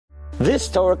This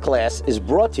Torah class is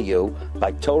brought to you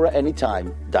by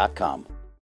TorahAnytime.com.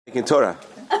 Taking Torah.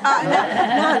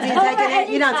 No, do you take it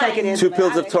in? You don't take it in. 2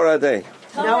 pills of Torah a day.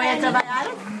 No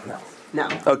antibiotic? No.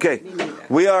 Okay.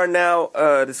 We are now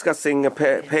discussing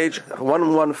page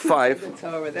 115.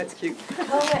 Torah, that's cute.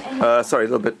 Sorry, a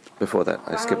little bit before that.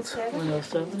 I skipped.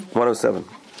 107.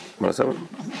 107?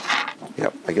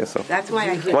 Yep, I guess so. That's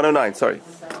why I get 109, sorry.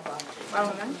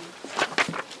 109?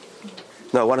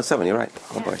 No, 107, you're right.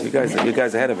 Oh boy, you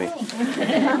guys ahead of me.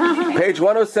 Page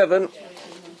 107.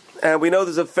 And we know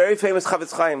there's a very famous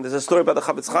Chavetz Chaim. There's a story about the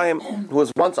Chavetz Chaim who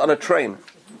was once on a train.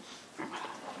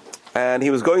 And he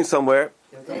was going somewhere.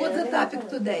 So what's the topic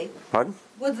today? Pardon?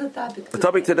 What's the topic today? The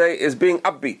topic today is being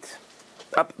upbeat.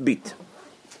 Upbeat.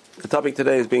 The topic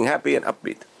today is being happy and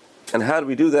upbeat. And how do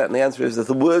we do that? And the answer is that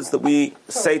the words that we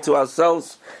say to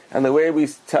ourselves and the way we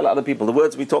tell other people, the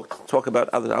words we talk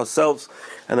about ourselves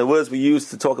and the words we use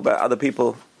to talk about other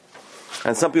people.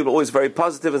 And some people are always very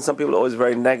positive and some people are always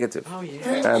very negative. Oh,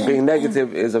 yeah. And being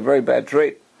negative is a very bad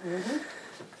trait.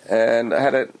 And I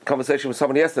had a conversation with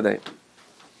someone yesterday.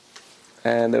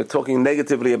 And they were talking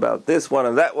negatively about this one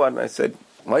and that one. I said,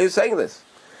 why are you saying this?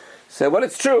 He said, well,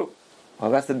 it's true.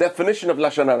 Well, that's the definition of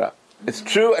Lashon Hara. It's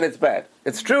true and it's bad.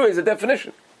 It's true is a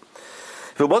definition.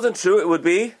 If it wasn't true, it would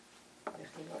be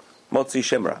Motzi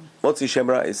Shemra. Motzi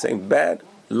Shemra is saying bad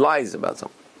lies about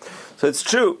something. So it's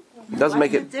true. It doesn't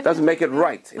make it right.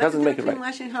 It doesn't make it right.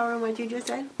 Lashon Hara and what you just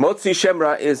said? Motzi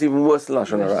Shemra is even worse than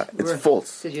Lashon Hara. It's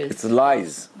false. It's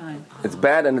lies. It's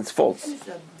bad and it's false.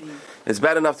 It's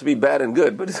bad enough to be bad and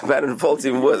good, but it's bad and false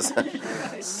even worse.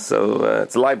 So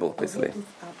it's libel, basically.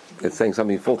 It's saying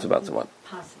something false about someone.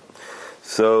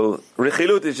 So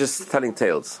Rechilut is just telling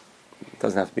tales. It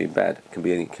doesn't have to be bad.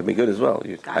 It can be good as well.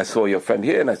 I saw your friend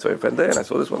here, and I saw your friend there, and I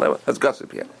saw this one. That's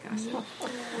gossip here.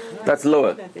 That's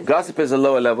lower. Gossip is a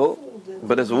lower level,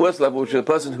 but there's a worse level, which is a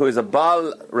person who is a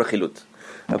Baal Rechilut.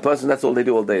 A person that's all they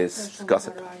do all day is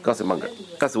gossip. Gossip monger.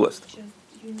 That's the worst.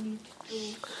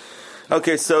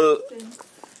 Okay, so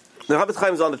the Chavetz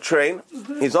Chaim is on the train.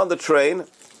 He's on the train,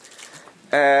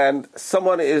 and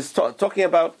someone is talking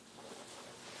about.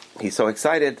 He's so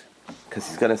excited because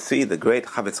he's going to see the great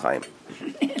Chavetz Chaim.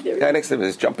 The guy next to him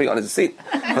is jumping on his seat.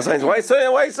 Chavetz Chaim says, why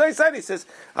are you so excited? He says,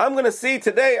 I'm going to see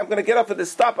today. I'm going to get off at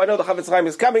this stop. I know the Chavetz Chaim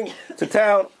is coming to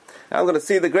town. I'm going to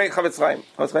see the great Chavetz Chaim.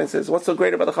 Chavetz Chaim says, what's so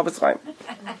great about the Chavetz Chaim?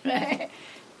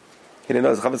 He didn't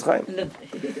know it's Chavetz Chaim.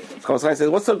 Chavetz Chaim says,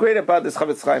 what's so great about this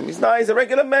Chavetz Chaim? He's nice, a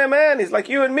regular man. He's like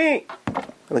you and me.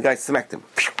 And the guy smacked him.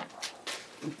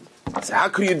 He said, how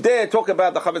could you dare talk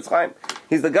about the Chavetz Chaim?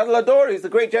 He's the Gadol Ador. He's the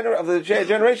great of the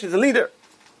generation. He's the leader.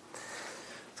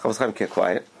 Chavetz Chaim kept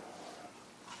quiet.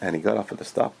 And he got off at the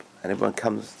stop. And everyone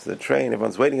comes to the train.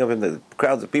 Everyone's waiting of him. The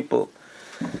crowds of people.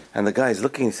 And the guy's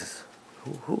looking. He says,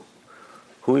 who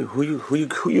you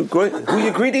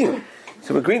greeting? He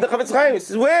said, we're greeting the Chavetz Chaim. He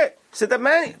says, where? He said, the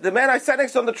man I sat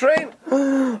next to on the train.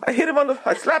 I hit him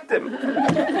I slapped him.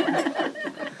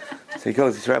 So he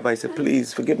goes, his rabbi said,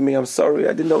 please forgive me. I'm sorry.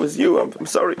 I didn't know it was you. I'm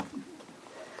sorry.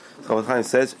 So Chavetz Chaim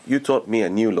says, you taught me a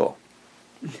new law.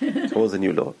 So what was the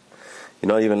new law?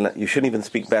 You shouldn't even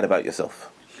speak bad about yourself.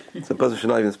 So a person should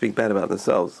not even speak bad about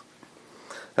themselves.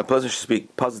 A person should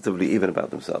speak positively even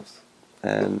about themselves.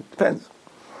 And it depends.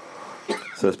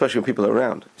 So especially when people are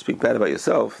around, you speak bad about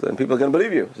yourself, then people are going to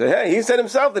believe you. Say, hey, he said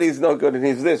himself that he's no good and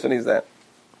he's this and he's that.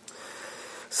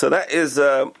 So that is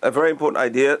a very important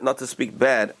idea, not to speak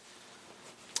bad.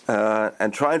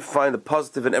 And try and find the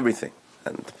positive in everything.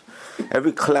 And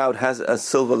every cloud has a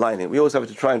silver lining. We always have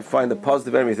to try and find the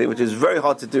positive in everything, which is very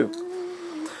hard to do.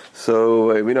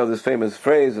 So we know this famous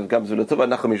phrase of Gamzu L'Tova,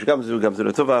 Nachamish Gamzu, Gamzu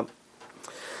L'Tova.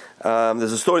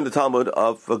 There's a story in the Talmud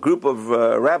of a group of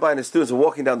rabbi and his students are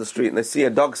walking down the street and they see a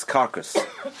dog's carcass.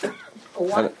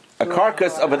 A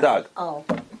carcass of a dog. Oh.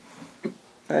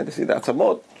 And they see that's a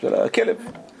mod, kill him.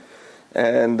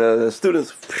 And the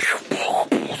students,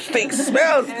 stinks,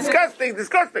 smells, disgusting.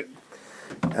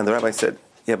 And the rabbi said,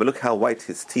 yeah, but look how white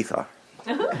his teeth are.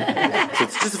 So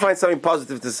it's just to find something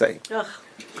positive to say.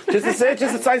 Just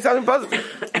to find something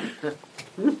positive.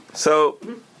 So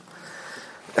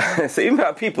even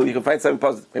about people, you can find something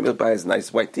positive. Maybe he'll buy his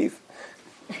nice white teeth.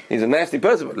 He's a nasty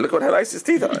person, but look how nice his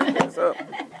teeth are.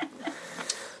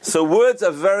 So words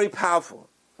are very powerful.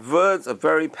 Words are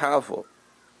very powerful.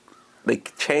 They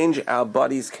change our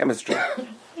body's chemistry.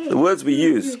 The words we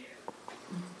use.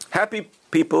 Happy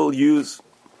people use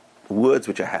words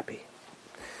which are happy.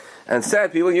 And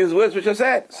sad people use words which are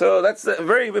sad. So that's a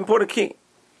very important key.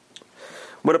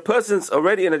 When a person's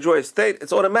already in a joyous state,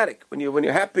 it's automatic. When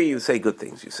you're happy, you say good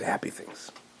things. You say happy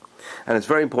things. And it's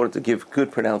very important to give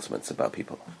good pronouncements about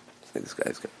people.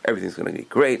 everything's going to be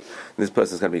great, and this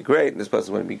person's going to be great, and this person's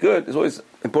going to be good. It's always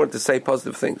important to say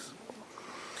positive things.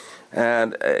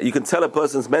 And you can tell a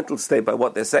person's mental state by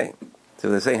what they're saying. So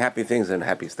if they're saying happy things, they're in a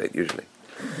happy state, usually.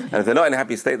 And if they're not in a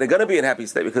happy state, they're going to be in a happy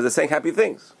state because they're saying happy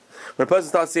things. When a person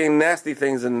starts saying nasty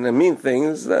things and mean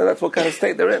things, that's what kind of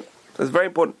state they're in. So it's very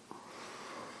important.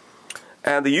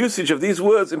 And the usage of these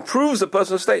words improves a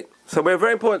person's state. So we're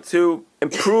very important to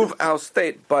improve our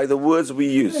state by the words we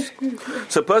use.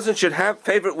 So a person should have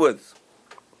favorite words.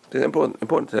 It's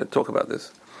important to talk about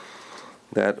this.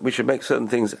 That we should make certain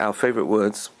things our favorite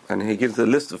words. And he gives a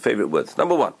list of favorite words.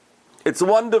 Number 1, it's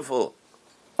wonderful.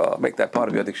 Oh, make that part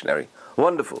of your dictionary.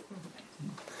 Wonderful.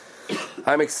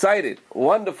 I'm excited.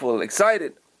 Wonderful.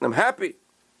 Excited. I'm happy.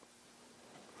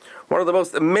 One of the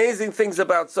most amazing things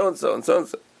about so-and-so and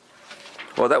so-and-so.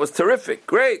 Well, that was terrific.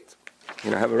 Great. I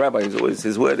have a rabbi who's always,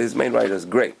 his main writer is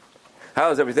great.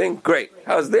 How's everything? Great.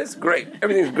 How's this? Great.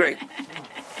 Everything's great.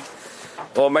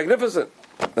 Or magnificent.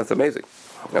 That's amazing.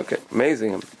 Okay.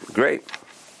 Amazing. Great.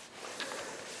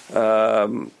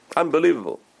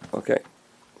 Unbelievable. Okay.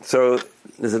 So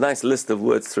there's a nice list of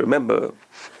words to remember.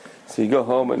 So you go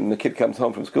home and the kid comes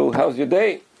home from school. How's your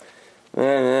day?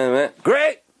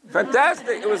 Great.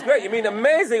 Fantastic. It was great. You mean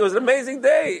amazing? It was an amazing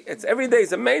day. Every day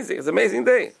is amazing. It's an amazing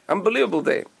day. Unbelievable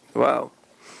day. Wow.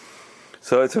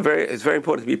 So it's very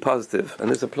important to be positive. And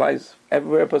this applies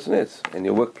everywhere a person is. In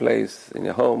your workplace, in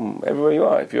your home, everywhere you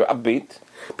are. If you're upbeat,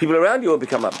 people around you will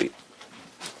become upbeat.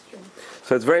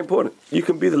 So it's very important. You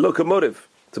can be the locomotive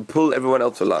to pull everyone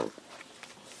else along.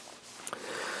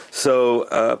 So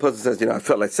a person says, I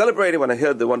felt like celebrating when I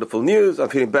heard the wonderful news. I'm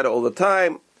feeling better all the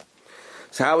time.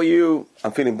 So how are you?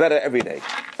 I'm feeling better every day.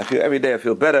 Every day I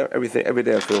feel better. Every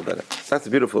day I feel better. That's a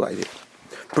beautiful idea.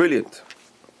 Brilliant.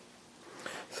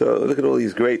 So look at all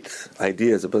these great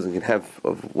ideas a person can have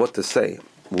of what to say,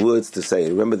 words to say.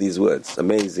 Remember these words.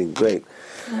 Amazing, great.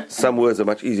 Some words are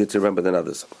much easier to remember than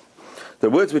others. The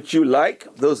words which you like,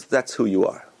 that's who you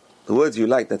are. The words you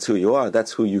like, that's who you are.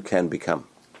 That's who you can become.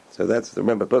 So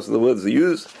remember, person, the words we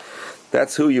use,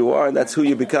 that's who you are and that's who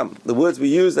you become. The words we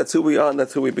use, that's who we are and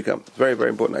that's who we become. It's a very, very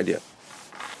important idea.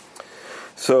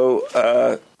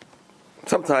 So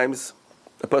sometimes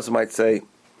a person might say,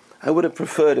 I would have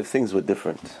preferred if things were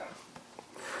different.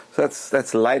 So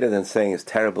that's lighter than saying it's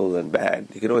terrible and bad.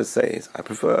 You can always say, I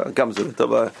prefer Gamzul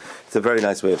Tova. It's a very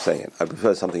nice way of saying it. I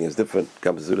prefer something is different.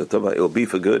 Gamzul Tova. It will be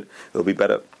for good. It will be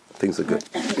better. Things are good.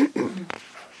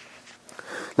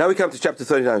 Now we come to chapter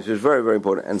 39, which is very, very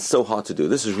important and so hard to do.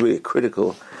 This is really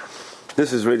critical.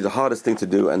 This is really the hardest thing to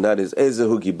do, and that is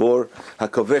Ezehu Gibor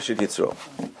HaKovesh et Yitzro.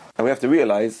 And we have to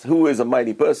realize who is a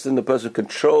mighty person, the person who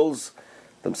controls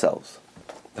themselves.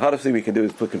 The hardest thing we can do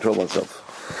is put control oneself.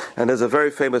 And there's a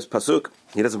very famous pasuk.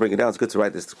 He doesn't bring it down. It's good to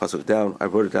write this pasuk down. I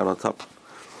wrote it down on top.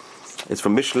 It's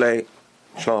from Mishlei.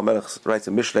 Shlomo Melech writes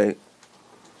in Mishlei,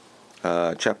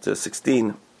 chapter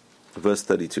 16, verse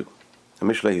 32. In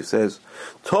Mishlei he says,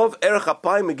 Tov erech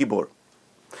apayim megibor.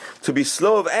 To be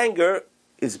slow of anger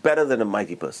is better than a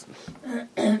mighty person.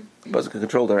 A person can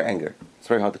control their anger. It's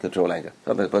very hard to control anger.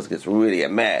 Sometimes a person gets really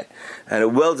mad, and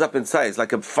it wells up inside. It's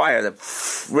like a fire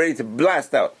that's ready to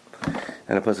blast out.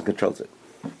 And a person controls it.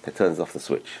 It turns off the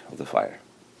switch of the fire.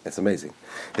 It's amazing.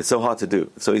 It's so hard to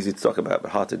do. It's so easy to talk about,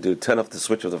 but hard to do. Turn off the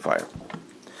switch of the fire.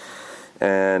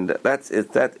 And that's a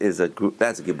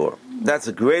gibor. That's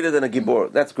greater than a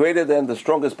gibor. That's greater than the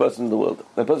strongest person in the world.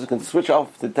 The person can switch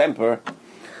off the temper.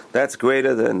 That's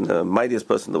greater than the mightiest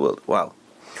person in the world. Wow.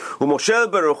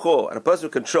 Umoshel berucho, and a person who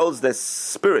controls their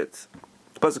spirit,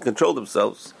 a person who controls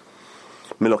themselves,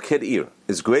 miloked ir,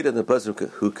 is greater than a person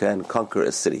who can conquer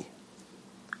a city.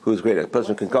 Who is greater? A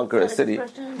person who can conquer a city.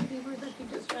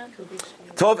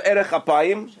 Tov erech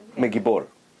apayim megibor.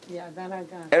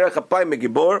 Erech apayim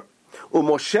megibor.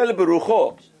 Umoshel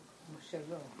berucho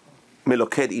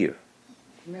miloked ir.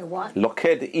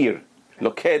 Loked ir.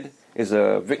 Loked is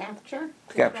a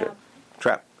capture.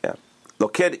 Trap. Yeah.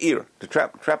 Loked ir, to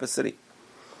trap a city.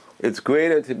 It's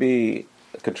greater to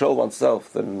control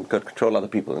oneself than control other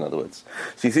people. In other words,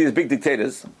 so you see these big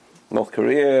dictators, North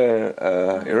Korea,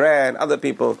 Iran, other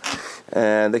people,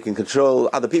 and they can control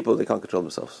other people. They can't control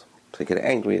themselves. They get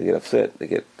angry, they get upset, they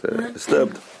get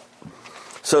disturbed.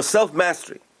 So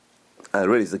self-mastery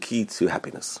really is the key to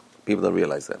happiness. People don't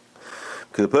realize that.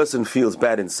 Because a person feels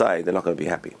bad inside, they're not going to be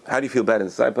happy. How do you feel bad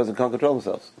inside? A person can't control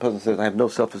themselves. A person says, I have no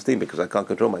self-esteem because I can't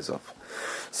control myself.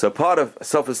 So part of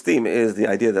self-esteem is the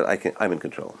idea that I'm in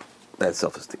control. That's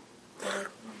self-esteem.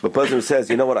 But a person who says,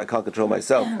 you know what, I can't control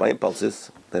myself, my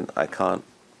impulses, then I don't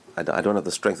have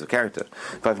the strength of character.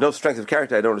 If I have no strength of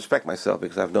character, I don't respect myself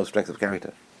because I have no strength of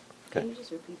character. Okay. Can you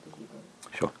just repeat the Hebrew?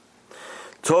 Sure.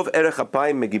 Tov erech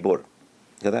apayim megibor.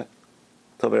 Get that?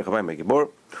 Tov erech apayim megibor.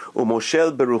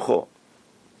 Umoshel berucho.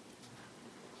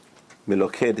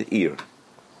 Meloked ir.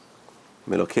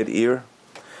 Meloked ir.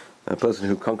 A person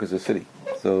who conquers a city.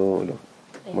 So,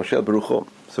 Moshel berucho.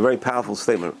 It's a very powerful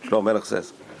statement. Shlomo Melech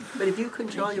says. But if you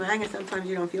control your anger, sometimes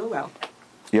you don't feel well.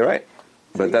 You're right.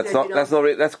 But you that's said not. That's not.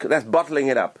 Really, that's bottling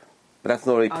it up. But that's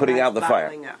not really putting that's out the fire.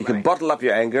 bottling up, You can right. bottle up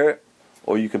your anger,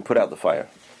 or you can put out the fire.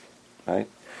 Right?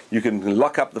 You can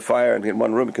lock up the fire and in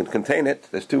one room. You can contain it.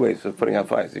 There's two ways of putting out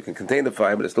fires. You can contain the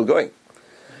fire, but it's still going.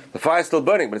 The fire's still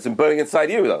burning, but it's burning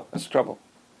inside you, though. That's the trouble.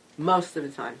 Most of the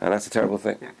time. And that's a terrible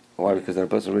thing. Yeah. Why? Because then a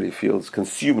person really feels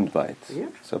consumed by it. Yeah.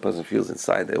 So a person feels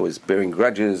inside they're always bearing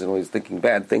grudges and always thinking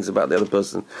bad things about the other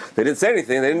person. They didn't say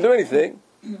anything, they didn't do anything,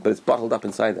 but it's bottled up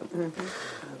inside them.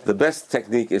 Mm-hmm. The best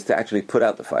technique is to actually put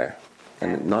out the fire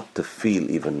and not to feel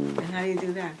even. And how do you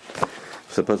do that?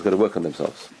 So a person's got to work on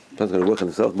themselves. A person's got to work on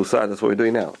themselves. Musar, that's what we're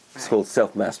doing now. It's called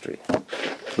self-mastery.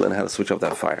 Learn how to switch off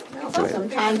that fire.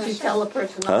 Sometimes you tell a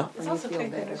person off and you feel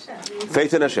better.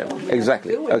 Faith in Hashem.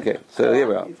 Exactly. Okay, so here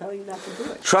we are. You tell you not to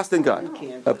do it. Trust in God.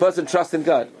 A person trusts in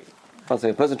God. I'll say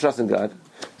a person trusts in God.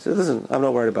 Says, listen, I'm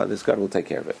not worried about this. God will take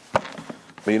care of it.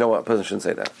 But you know what? A person shouldn't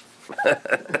say that.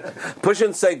 Push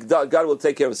and say God will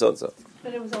take care of so and so.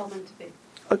 But it was all meant to be.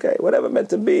 Okay, whatever meant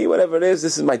to be, whatever it is,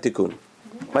 this is my tikkun.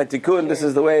 My tikkun, this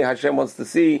is the way Hashem wants to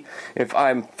see if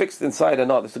I'm fixed inside or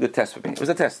not. This is a good test for me. It was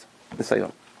a test.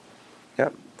 Nisayon. Yeah.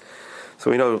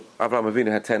 So we know Avraham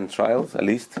Avinu had 10 trials at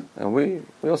least, and we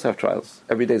also have trials.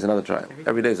 Every day is another trial.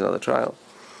 Every day is another trial.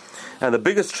 And the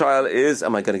biggest trial is,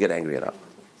 am I going to get angry or not?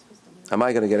 Am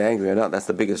I going to get angry or not? That's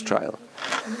the biggest trial.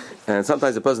 And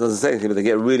sometimes the person doesn't say anything, but they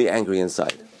get really angry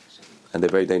inside. And they're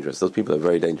very dangerous. Those people are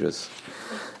very dangerous.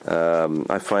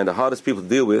 I find the hardest people to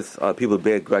deal with are people who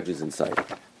bear grudges inside.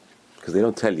 Because they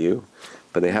don't tell you,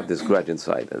 but they have this grudge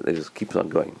inside. And it just keeps on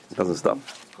going. It doesn't stop.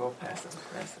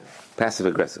 Passive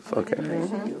aggressive. Okay.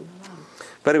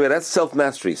 But anyway, that's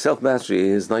self-mastery. Self-mastery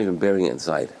is not even bearing it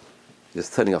inside.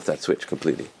 Just turning off that switch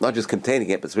completely. Not just containing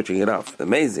it, but switching it off.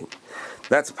 Amazing.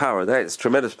 That's power. That is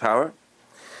tremendous power.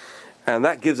 And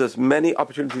that gives us many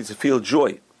opportunities to feel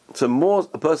joy. So the more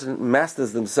a person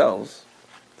masters themselves,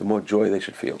 the more joy they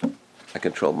should feel. I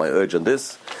control my urge on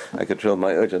this. I control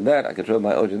my urge on that. I control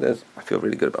my urge on this. I feel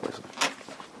really good about myself.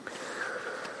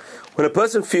 When a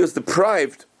person feels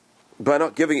deprived by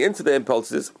not giving in to their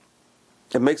impulses,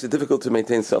 it makes it difficult to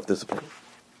maintain self-discipline.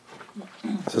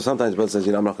 So sometimes a person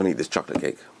says, I'm not going to eat this chocolate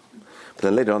cake. But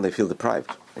then later on they feel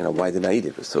deprived. Why didn't I eat it?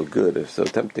 It was so good, it was so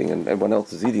tempting, and everyone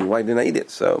else is eating. Why didn't I eat it?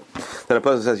 So then a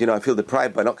person says, I feel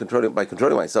deprived by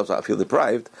controlling myself, so I feel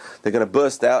deprived. They're going to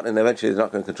burst out, and eventually they're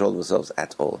not going to control themselves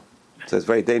at all. So it's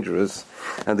very dangerous.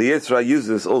 And the Yitzhak uses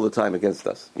this all the time against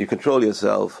us. You control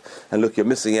yourself, and look, you're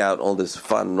missing out all this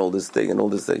fun, and all this thing, and all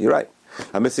this thing. You're right.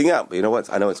 I'm missing out, but you know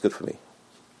what? I know it's good for me.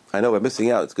 I know we're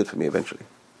missing out, it's good for me eventually.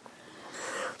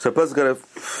 So a person's going to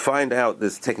find out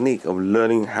this technique of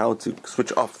learning how to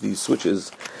switch off these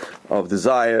switches of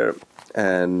desire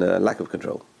and lack of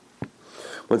control.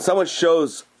 When someone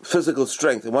shows physical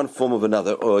strength in one form or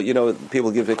another, or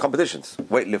people give competitions,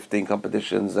 weightlifting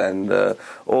competitions, and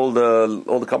all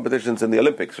the competitions in the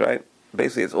Olympics, right?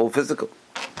 Basically, it's all physical.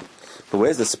 But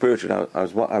where's the spiritual?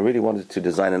 I really wanted to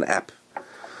design an app,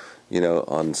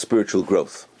 on spiritual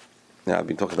growth. Now, I've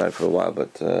been talking about it for a while,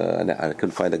 but I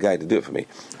couldn't find a guy to do it for me.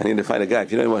 I need to find a guy.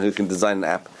 If you know anyone who can design an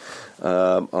app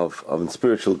of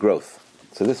spiritual growth.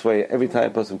 So this way, every time a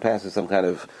person passes some kind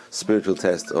of spiritual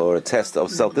test or a test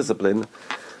of self-discipline,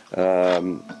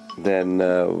 then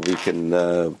we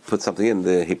can put something in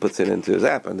there. He puts it into his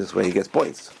app, and this way he gets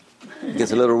points. He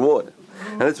gets a little reward.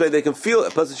 And this way they can feel,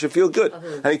 a person should feel good.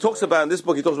 And he talks about, in this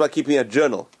book, he talks about keeping a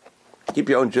journal. Keep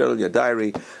your own journal, your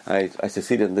diary. I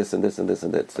succeeded in this and this and this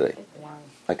and that today.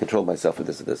 I control myself with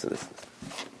this and this and this.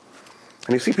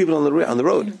 And you see people on the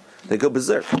road, they go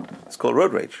berserk. It's called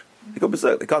road rage. They go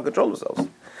berserk. They can't control themselves.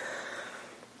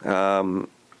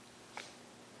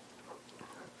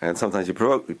 And sometimes you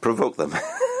provoke them.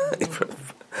 You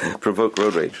provoke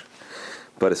road rage.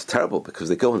 But it's terrible because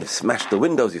they go and they smash the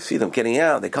windows. You see them getting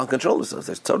out. They can't control themselves.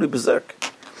 They're totally berserk.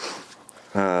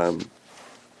 Or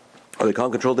they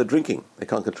can't control their drinking. They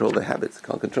can't control their habits. They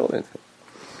can't control anything.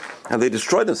 And they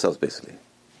destroy themselves, basically.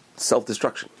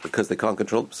 Self-destruction, because they can't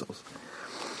control themselves.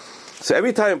 So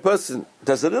every time a person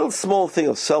does a little small thing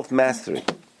of self-mastery,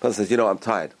 a person says, I'm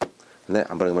tired. And then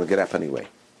I'm going to get up anyway.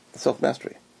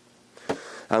 Self-mastery.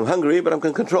 I'm hungry, but I'm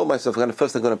going to control myself.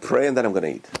 First I'm going to pray, and then I'm going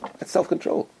to eat. That's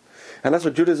self-control. And that's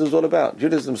what Judaism is all about.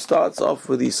 Judaism starts off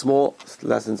with these small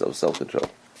lessons of self-control.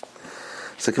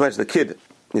 So can you imagine the kid,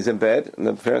 he's in bed, and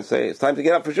the parents say, it's time to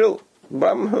get up for shul.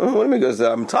 But what do you mean? Because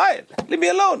I'm tired. Leave me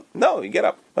alone. No, you get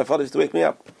up. My father used to wake me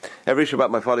up. Every Shabbat,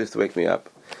 my father used to wake me up.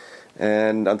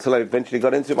 And until I eventually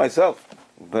got into it myself.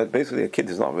 But basically, a kid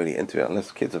is not really into it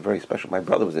unless kids are very special. My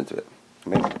brother was into it.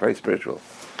 Amazing, very spiritual.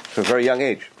 From a very young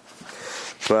age.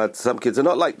 But some kids are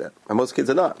not like that. And most kids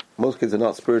are not. Most kids are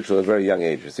not spiritual at a very young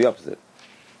age. It's the opposite.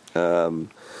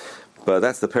 But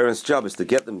that's the parents' job, is to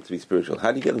get them to be spiritual.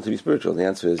 How do you get them to be spiritual? The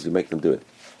answer is you make them do it.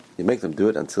 You make them do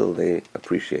it until they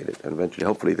appreciate it. And eventually,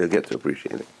 hopefully, they'll get to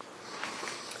appreciate it.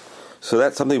 So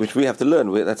that's something which we have to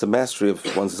learn. That's a mastery of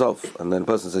oneself. And then the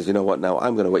person says, you know what, now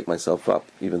I'm going to wake myself up,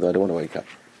 even though I don't want to wake up.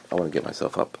 I want to get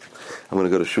myself up. I'm going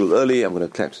to go to shul early. I'm going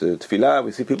to clap to tefillah.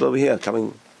 We see people over here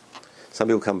coming. Some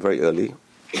people come very early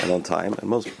and on time. And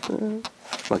most,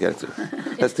 not getting to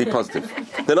it. Let's be positive.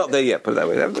 They're not there yet, put it that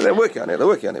way. They're working on it. They're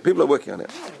working on it. People are working on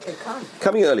it.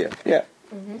 Coming earlier, yeah.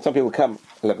 Mm-hmm. Some people come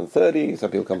 11:30.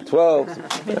 Some people come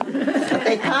 12.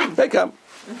 They come. They come.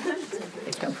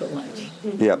 They come for lunch.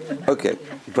 Yeah. Okay.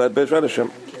 But Bezrat Hashem,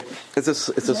 it's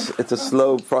a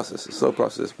slow process. A slow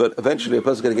process. But eventually, a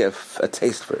person's going to get a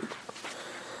taste for it.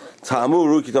 Ta'amu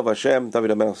ruki tov Hashem.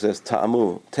 David HaMelech says,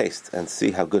 Ta'amu, taste and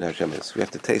see how good Hashem is. We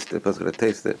have to taste it. A person's going to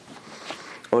taste it.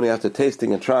 Only after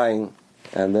tasting and trying,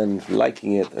 and then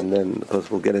liking it, and then the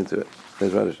person will get into it.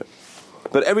 Bezrat Hashem.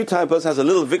 But every time a person has a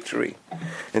little victory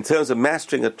in terms of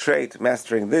mastering a trait,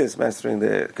 mastering this,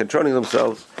 controlling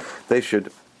themselves, they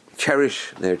should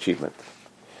cherish their achievement.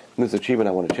 And this achievement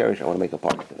I want to cherish, I want to make a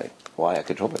party today. Why? I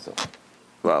control myself.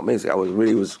 Well, amazing. I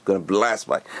was going to blast,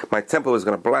 my temper was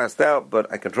going to blast out, but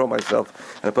I control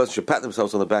myself. And a person should pat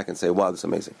themselves on the back and say, wow, this is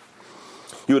amazing.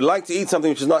 You would like to eat something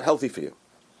which is not healthy for you.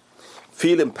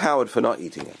 Feel empowered for not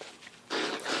eating it.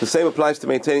 The same applies to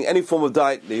maintaining any form of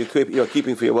diet that you're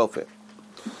keeping for your welfare.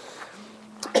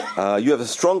 You have a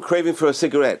strong craving for a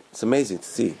cigarette. It's amazing to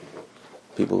see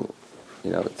people,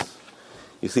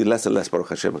 you see less and less, Baruch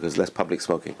Hashem, because less public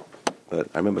smoking. But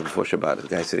I remember before Shabbat, a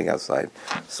guy sitting outside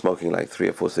smoking like 3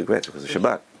 or 4 cigarettes because of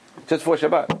Shabbat. Just before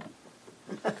Shabbat.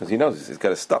 Because he knows he's got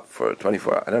to stop for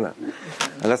 24 hours. I don't know.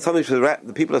 And that's something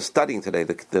the people are studying today.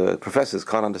 The professors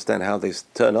can't understand how they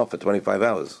turn off for 25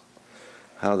 hours.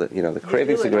 How the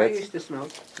craving cigarettes. I used to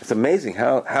smoke. It's amazing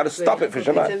how to stop it for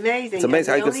Shabbat. It's amazing. It's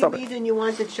amazing how you can stop The it. only reason you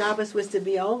wanted Shabbos was to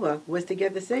be over, was to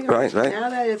get the cigarette. Right. Now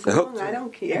that it's long, I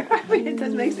don't care. I mean, it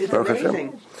just makes it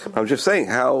amazing. I'm just saying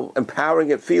how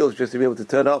empowering it feels just to be able to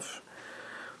turn off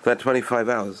for that 25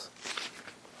 hours.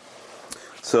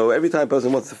 So every time a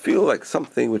person wants to feel like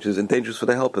something which is dangerous for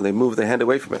their health and they move their hand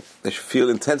away from it, they should feel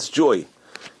intense joy.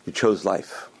 You chose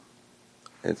life.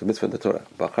 And it's a mitzvah in the Torah.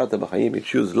 Bacharta b'chayim, you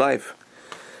choose life.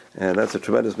 And that's a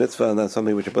tremendous mitzvah, and that's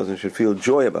something which a person should feel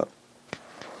joy about.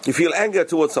 You feel anger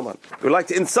towards someone. You would like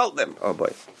to insult them. Oh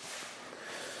boy.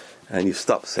 And you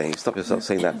stop yourself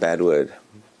saying that bad word.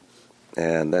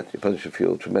 And that a person should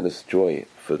feel tremendous joy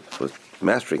for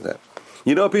mastering that.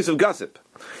 You know a piece of gossip.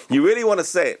 You really want to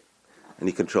say it. And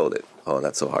you controlled it. Oh,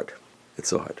 that's so hard. It's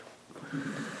so hard.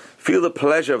 Feel the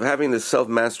pleasure of having this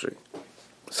self-mastery.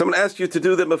 Someone asked you to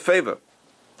do them a favor.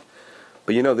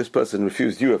 But this person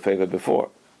refused you a favor before.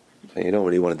 And you don't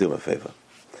really want to do them a favor.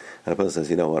 And a person says,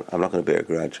 you know what, I'm not going to bear a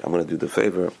grudge. I'm going to do the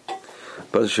favor. A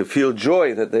person should feel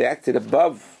joy that they acted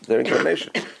above their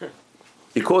inclination.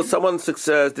 You caused someone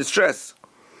distress.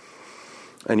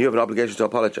 And you have an obligation to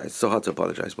apologize. It's so hard to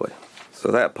apologize, boy.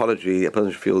 So that apology, a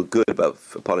person should feel good about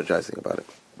apologizing about it.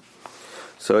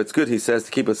 So it's good, he says,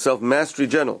 to keep a self-mastery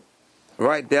journal.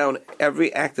 Write down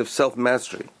every act of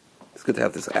self-mastery. It's good to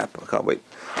have this app. I can't wait.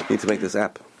 I need to make this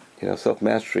app.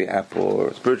 Self-mastery app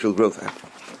or spiritual growth app.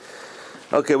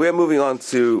 Okay, we're moving on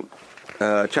to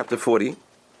chapter 40.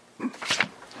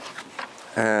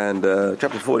 And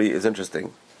chapter 40 is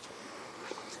interesting.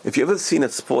 If you've ever seen a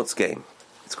sports game,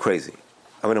 it's crazy.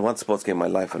 I went to one sports game in my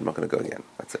life and I'm not going to go again.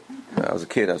 That's it. I was a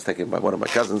kid, I was taken by one of my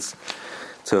cousins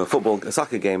to a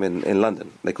soccer game in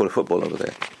London. They call it football over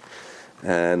there.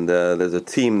 And there's a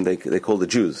team they call the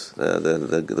Jews.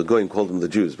 The Goyim called them the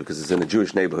Jews because it's in a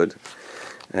Jewish neighborhood.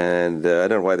 And I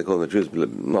don't know why they call them the Jews, but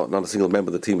not a single member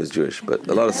of the team is Jewish, but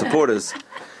a lot of supporters.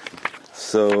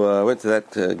 So I went to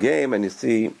that game, and you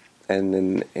see, and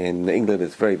in England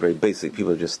it's very, very basic.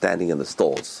 People are just standing in the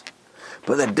stalls.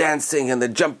 But they're dancing, and they're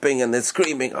jumping, and they're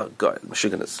screaming. Oh, God,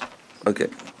 Meshuggahs. Okay.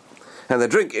 And they're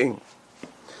drinking.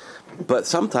 But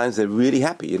sometimes they're really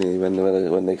happy.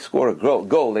 When they score a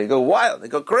goal, they go wild, they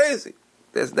go crazy.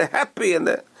 They're happy, and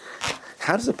they're...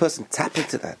 How does a person tap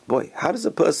into that? Boy, how does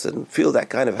a person feel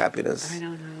that kind of happiness? I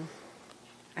don't know.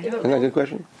 Isn't that a good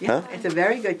question? Yeah, Huh? it's a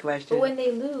very good question. But when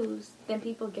they lose, then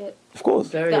people get Of course.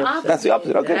 Very the upset. opposite. That's the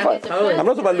opposite. Okay, They fine. get depressed. I'm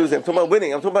not talking about losing. I'm talking about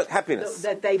winning. I'm talking about happiness.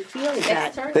 That they feel that.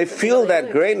 External. They feel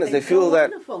that greatness. They feel that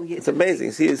wonderful. it's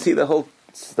amazing. See the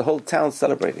whole town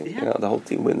celebrating. You Yeah. know, the whole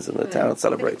team wins and the town But it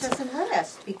celebrates. doesn't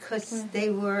last because they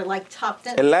were like top.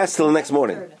 It lasts till the next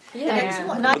morning. The next Yeah.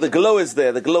 one. But the glow is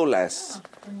there. The glow lasts.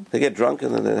 They get drunk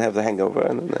and then they have the hangover.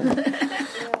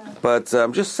 But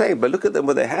I'm just saying. But look at them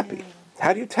when they're happy.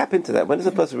 How do you tap into that? When does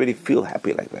a person really feel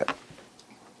happy like that?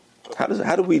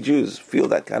 How do we Jews feel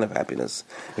that kind of happiness?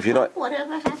 If you're not,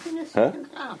 Whatever happiness Huh? you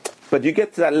can have. but you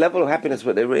get to that level of happiness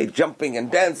where they're really jumping and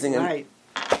dancing and Right.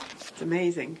 It's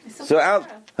amazing. so out,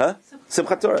 huh?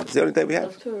 Simchat Torah. It's the only day we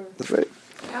have. That's right.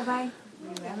 Rabbi.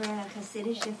 Remember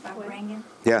Hasidic Farbrengen?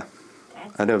 Yeah,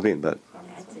 That's I've never been, but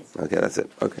That's it. okay, that's it.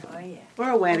 Okay. Oh yeah. For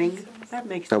a wedding. That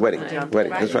makes A wedding, jump.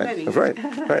 wedding. That's right. Wedding. That's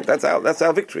right. Right. That's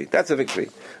our victory. That's a victory.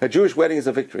 A Jewish wedding is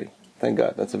a victory. Thank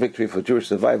God. That's a victory for Jewish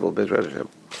survival. B'ezras Hashem.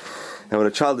 And when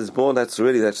a child is born, that's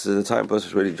the time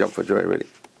persons really jump for joy. Really.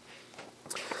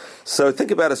 So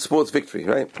think about a sports victory,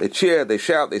 right? They cheer, they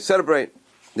shout, they celebrate.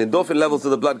 The endorphin levels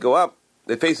of the blood go up.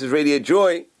 Their faces radiate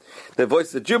joy. Their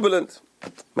voices are jubilant.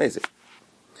 Amazing.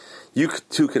 You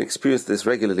too can experience this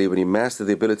regularly when you master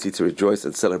the ability to rejoice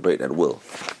and celebrate at will.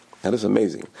 That is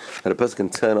amazing. That a person can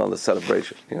turn on the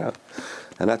celebration, you know.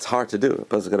 And that's hard to do. A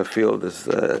person's going to feel this,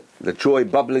 the joy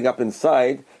bubbling up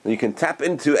inside that you can tap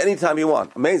into anytime you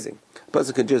want. Amazing. A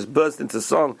person can just burst into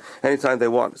song anytime they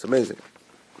want. It's amazing.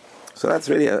 So that's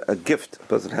really a gift a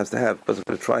person has to have. A person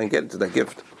can try and get into that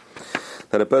gift.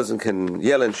 That a person can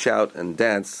yell and shout and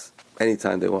dance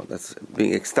anytime they want. That's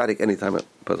being ecstatic anytime a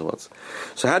person wants.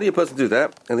 So how do a person do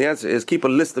that? And the answer is keep a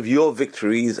list of your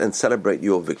victories and celebrate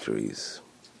your victories.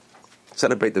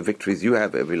 Celebrate the victories you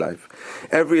have every life.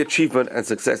 Every achievement and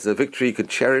success is a victory you could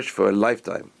cherish for a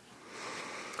lifetime.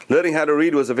 Learning how to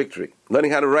read was a victory.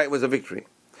 Learning how to write was a victory.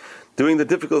 Doing the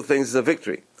difficult things is a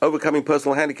victory. Overcoming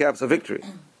personal handicaps is a victory.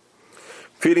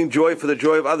 Feeling joy for the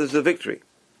joy of others is a victory.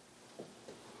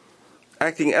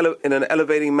 Acting in an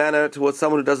elevating manner towards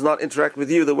someone who does not interact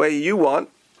with you the way you want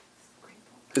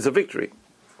is a victory.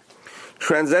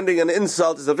 Transcending an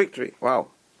insult is a victory. Wow.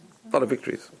 A lot of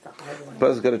victories. A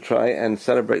person's got to try and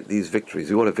celebrate these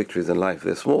victories. We all have victories in life.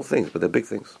 They're small things, but they're big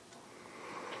things.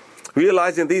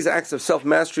 Realizing these acts of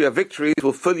self-mastery are victories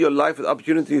will fill your life with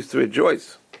opportunities to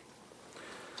rejoice.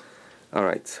 All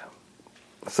right.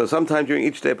 So sometime during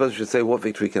each day, a person should say, what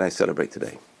victory can I celebrate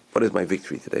today? What is my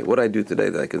victory today? What do I do today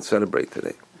that I can celebrate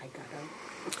today?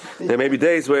 There may be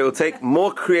days where it will take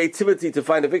more creativity to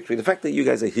find a victory. The fact that you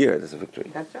guys are here is a victory.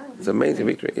 That's right. It's an amazing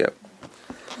victory, yeah.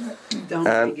 Don't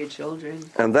nag your children.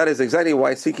 And that is exactly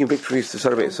why seeking victories to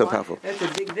celebrate is so powerful. That's a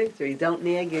big victory. Don't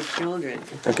nag your children.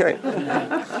 Okay.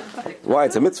 Why?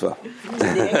 It's a mitzvah.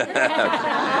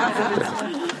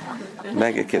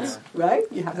 Nag your kids. Right?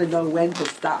 You have to know when to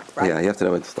stop, right? Yeah, you have to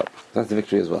know when to stop. That's the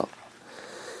victory as well.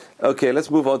 Okay, let's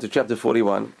move on to chapter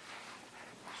 41.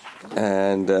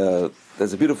 And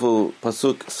there's a beautiful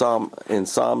pasuk psalm in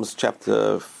Psalms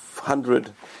chapter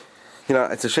 100. You know,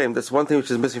 it's a shame. That's one thing which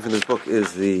is missing from this book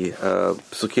is the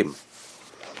psukim.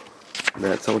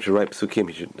 That someone should write psukim.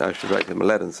 I should write him a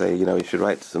letter and say, you know, you should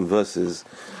write some verses,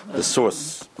 the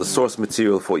source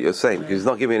material for what you're saying, because he's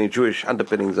not giving any Jewish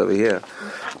underpinnings over here.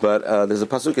 But there's a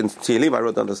pasuk in Tehillim. I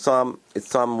wrote down the psalm. It's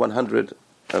Psalm 100,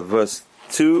 verse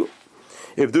 2.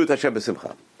 Ivdu et Hashem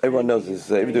b'simcha. Everyone knows this.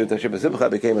 Ivdu et Hashem b'simcha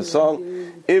became a song.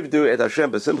 Ivdu et Hashem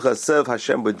b'simcha. Serve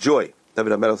Hashem with joy.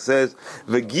 David HaMelech says,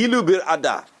 V'gilu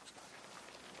bir'adah.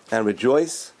 And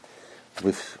rejoice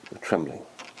with trembling.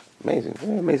 Amazing,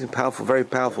 very amazing, powerful, very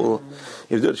powerful.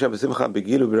 Ivdu et Hashem b'simcha.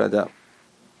 V'gilu bir'adah.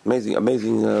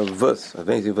 Amazing verse.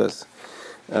 Amazing verse.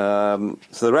 So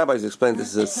the rabbis explained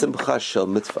this is a simcha shel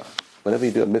mitzvah. Whenever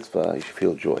you do a mitzvah, you should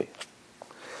feel joy.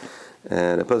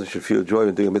 And a person should feel joy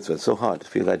when doing a mitzvah. It's so hard to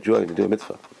feel that joy when you do a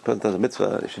mitzvah. A person does a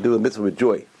mitzvah, they should do a mitzvah with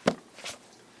joy.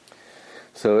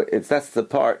 So that's the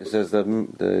part. It says the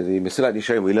Mesilat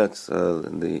Yesharim we learnt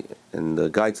in the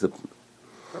guide to the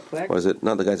Perplexed? or is it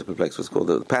not the guide to perplex? What's called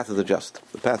the path of the just.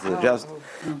 The path of the just.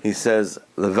 He says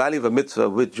the value of a mitzvah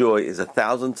with joy is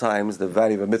 1,000 times the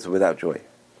value of a mitzvah without joy.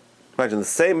 Imagine the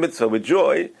same mitzvah with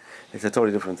joy. It's a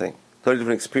totally different thing. Totally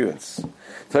different experience.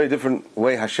 Totally different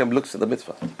way Hashem looks at the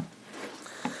mitzvah.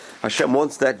 Hashem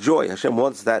wants that joy. Hashem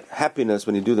wants that happiness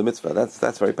when you do the mitzvah.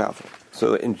 That's very powerful.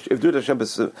 So if you do Hashem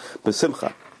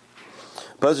b'simcha,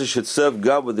 a person should serve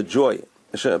God with the joy.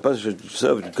 A person should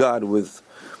serve God with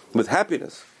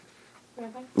happiness.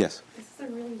 Rabbi? Yes. This is a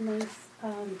really nice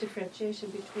differentiation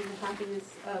between the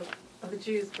happiness of of the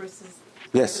Jews versus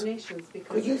Yes. the nations.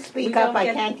 Because Could you we speak don't up? I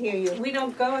get- can't hear you. We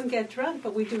don't go and get drunk,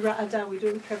 but we do ra'adah, we do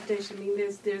interpretation. I mean,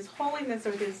 there's holiness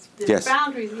or there's Yes.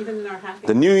 boundaries even in our happiness.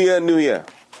 The New Year.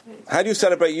 How do you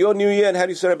celebrate your New Year and how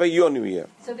do you celebrate your New Year?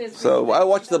 So I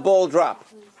watch the ball drop.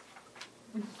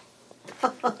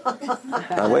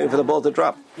 I'm waiting for the ball to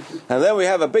drop. And then we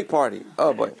have a big party.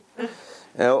 Oh boy.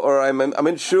 Or I'm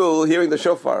in shul hearing the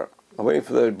shofar. I'm waiting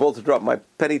for the ball to drop, my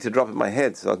penny to drop in my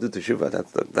head, so I'll do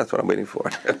teshuvah. That's what I'm waiting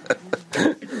for.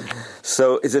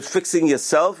 So is it fixing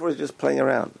yourself or is it just playing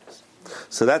around?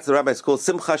 So that's the rabbis called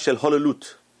simcha shel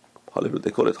holalut. Holalut,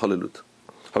 they call it holalut.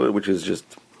 Holalut, which is just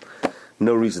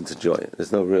no reason to joy.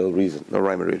 There's no real reason, no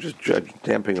rhyme or reason, just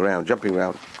jumping around,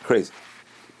 crazy.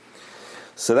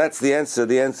 So that's the answer.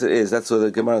 The answer is, that's what the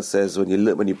Gemara says, when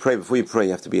you pray, before you pray,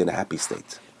 you have to be in a happy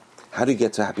state. How do you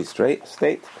get to a happy state?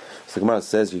 So the Gemara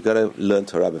says, you've got to learn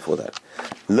Torah before that.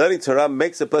 Learning Torah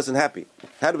makes a person happy.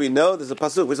 How do we know? There's a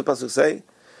pasuk. What does the pasuk say?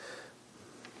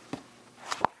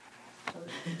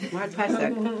 What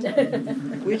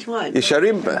pasuk? Which one?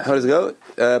 Yesharim, how does it go?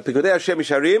 Pikudei Hashem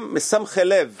Yesharim, Misamche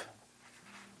Lev.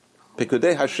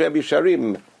 Pikudei Hashem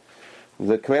Yesharim.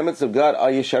 The commandments of God are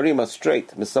Yesharim, are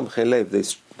straight. Misamche Lev,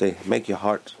 they make your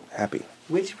heart happy.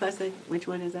 Which pasuk? Which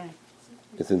one is that?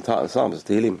 It's in Psalms,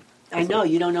 Tehillim. I know,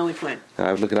 you don't know which one.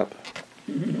 I would look it up.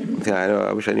 Yeah, I know.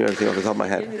 I wish I knew everything off the top of my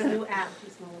head. There's a new app.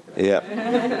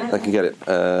 Yeah, I can get it.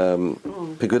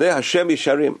 Pikudei Hashem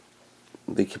Yesharim.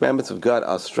 The commandments of God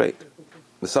are straight.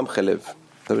 The Samche Lev,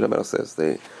 David HaMelech says,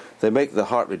 they make the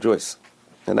heart rejoice.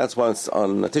 And that's why on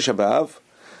Tisha B'Av,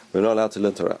 we're not allowed to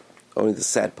learn Torah. Only the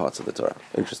sad parts of the Torah.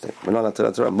 Interesting. We're not allowed to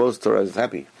learn Torah. Most Torah is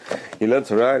happy. You learn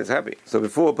Torah, it's happy. So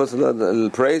before a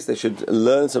person prays, they should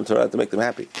learn some Torah to make them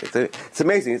happy. It's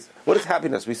amazing. What is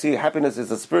happiness? We see happiness is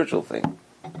a spiritual thing.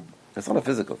 It's not a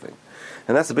physical thing.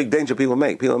 And that's a big danger people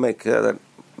make. People make that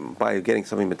by getting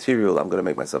something material, I'm going to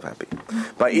make myself happy.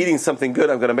 By eating something good,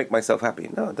 I'm going to make myself happy.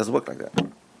 No, it doesn't work like that.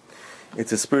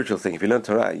 It's a spiritual thing. If you learn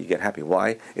Torah, you get happy.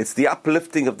 Why? It's the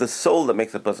uplifting of the soul that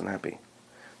makes a person happy.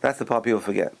 That's the part people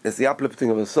forget. It's the uplifting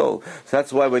of the soul. So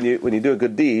that's why when you do a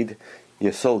good deed,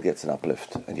 your soul gets an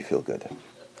uplift and you feel good.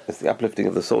 It's the uplifting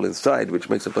of the soul inside which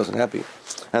makes a person happy.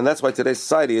 And that's why today's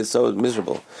society is so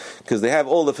miserable. Because they have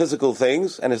all the physical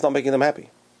things and it's not making them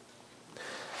happy.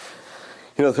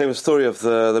 You know the famous story of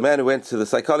the man who went to the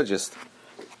psychologist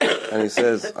and he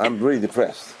says, I'm really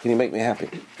depressed. Can you make me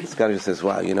happy? The psychologist says,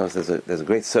 wow, there's a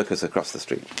great circus across the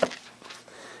street.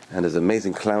 And there's an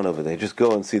amazing clown over there. Just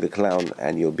go and see the clown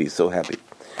and you'll be so happy.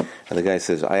 And the guy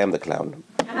says, I am the clown.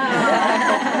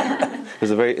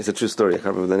 It's a true story. I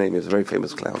can't remember the name. He was a very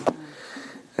famous clown.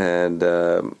 And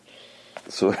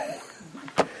so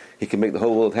he can make the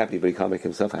whole world happy, but he can't make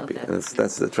himself happy. And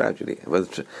that's the tragedy.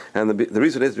 And the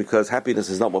reason is because happiness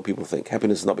is not what people think.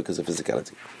 Happiness is not because of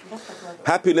physicality.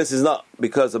 Happiness is not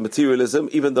because of materialism,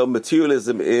 even though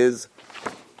materialism is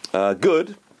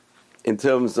good in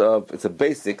terms of it's a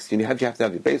basics. You have to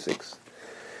have your basics,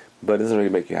 but it doesn't really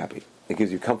make you happy. It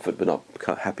gives you comfort, but not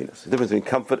happiness. The difference between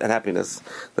comfort and happiness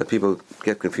that people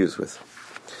get confused with.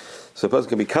 So a person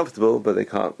can be comfortable, but it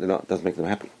doesn't make them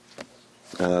happy.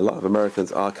 A lot of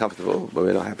Americans are comfortable, but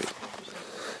we're not happy.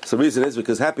 So the reason is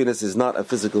because happiness is not a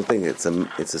physical thing; it's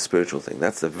a spiritual thing.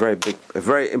 That's a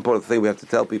very important thing we have to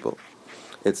tell people.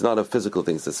 It's not a physical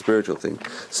thing; it's a spiritual thing.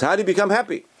 So how do you become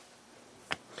happy?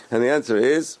 And the answer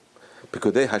is,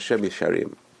 Pikudei Hashem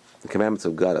Yesharim. The commandments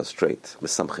of God are straight.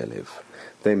 Misamche Lev.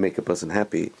 They make a person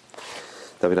happy.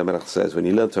 David HaMelech says, when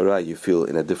you learn Torah, you feel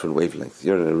in a different wavelength.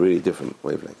 You're in a really different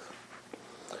wavelength.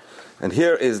 And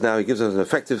here is now, he gives us an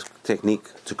effective technique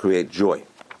to create joy.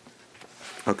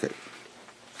 Okay.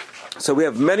 So we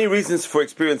have many reasons for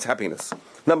experience happiness.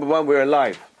 Number one, we're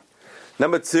alive.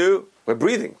 Number two, we're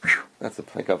breathing.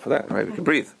 Thank God for that, right? We can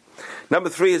breathe. Number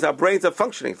three is our brains are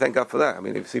functioning. Thank God for that. I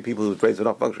mean, if you see people whose brains are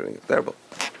not functioning, it's terrible.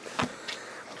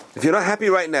 If you're not happy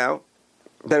right now,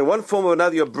 then in one form or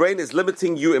another, your brain is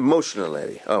limiting you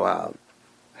emotionally. Oh, wow.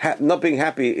 Not being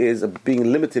happy is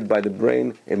being limited by the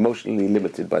brain, emotionally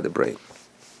limited by the brain.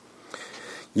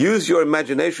 Use your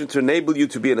imagination to enable you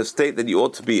to be in a state that you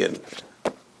ought to be in.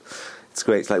 It's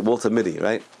great. It's like Walter Mitty,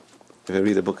 right? If you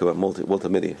read a book about Walter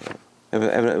Mitty.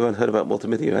 Everyone heard about Walter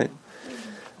Mitty, right?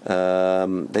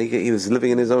 He was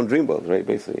living in his own dream world, right,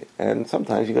 basically. And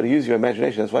sometimes you've got to use your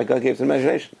imagination. That's why God gave us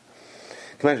imagination.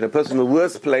 Imagine a person in the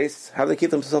worst place, how do they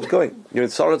keep themselves going? You're in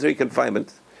solitary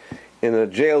confinement, in a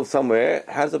jail somewhere,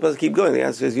 how does the person keep going? The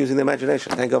answer is using the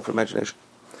imagination. Thank God for imagination.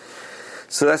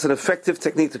 So that's an effective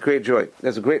technique to create joy.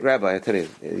 There's a great rabbi, I tell you,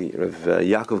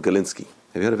 Yaakov Galinsky.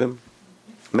 Have you heard of him?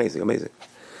 Amazing.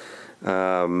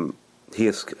 He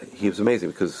was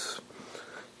amazing because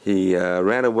He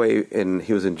ran away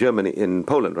he was in Germany, in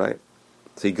Poland, right?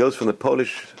 So he goes from the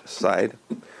Polish side,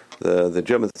 the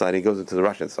German side, he goes into the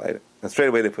Russian side. And straight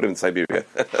away they put him in Siberia.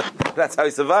 That's how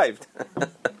he survived.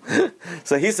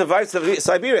 So he survived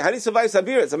Siberia. How did he survive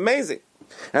Siberia? It's amazing.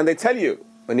 And they tell you,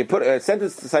 when you put a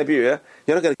sentence to Siberia,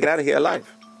 you're not going to get out of here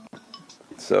alive.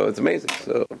 So it's amazing.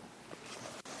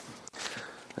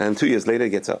 And 2 years later he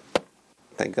gets up.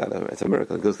 Thank God, it's a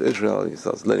miracle. He goes to Israel, he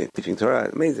starts learning, teaching Torah.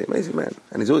 Amazing, amazing man.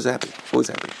 And he's always happy, always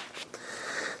happy.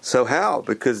 So how?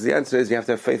 Because the answer is you have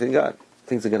to have faith in God.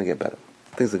 Things are going to get better.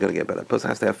 Things are going to get better. A person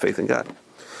has to have faith in God.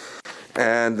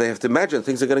 And they have to imagine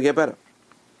things are going to get better.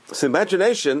 So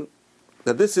imagination,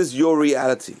 that this is your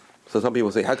reality. So some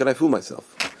people say, how can I fool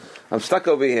myself? I'm stuck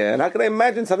over here, and how can I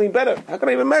imagine something better? How can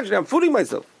I even imagine? I'm fooling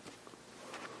myself.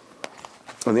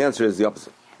 And the answer is the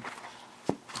opposite.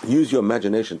 Use your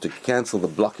imagination to cancel the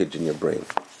blockage in your brain.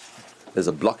 There's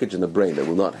a blockage in the brain that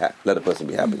will not let a person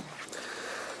be happy.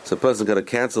 So a person's got to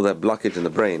cancel that blockage in the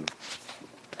brain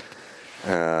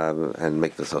and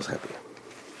make themselves happy.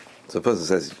 So a person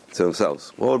says to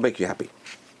themselves, what would make you happy?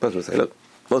 A person will say, look,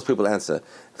 most people answer,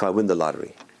 if I win the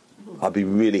lottery, I'll be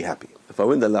really happy. If I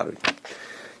win the lottery.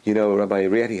 You know, Rabbi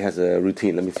Rieti has a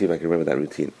routine. Let me see if I can remember that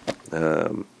routine.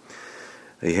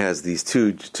 He has these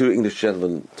two English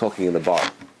gentlemen talking in the bar.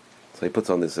 So he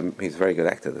puts on this, he's a very good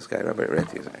actor, this guy, Rabbi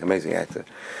Rieti, he's an amazing actor.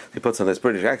 He puts on this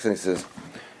British accent, he says,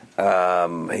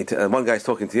 one guy's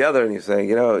talking to the other, and he's saying,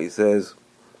 it was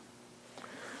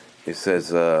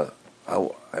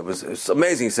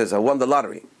amazing. He says, I won the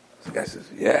lottery. The guy says,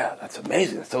 yeah, that's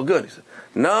amazing, that's so good. He says,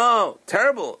 no,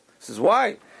 terrible. He says,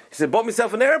 why? He said, bought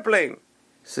myself an airplane. He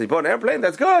said, you bought an airplane?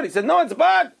 That's good. He said, no, it's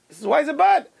bad. He says, why is it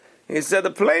bad? He said, the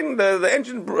plane, the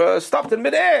engine stopped in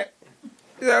midair.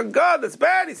 He said, oh, God, that's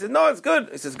bad. He said, no, it's good.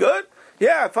 He says, good?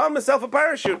 Yeah, I found myself a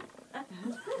parachute.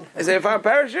 He said, you found a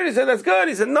parachute? He said, that's good.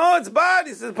 He said, no, it's bad.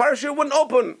 He said, the parachute wouldn't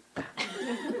open.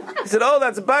 He said, oh,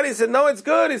 that's bad. He said, no, it's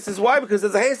good. He says, why? Because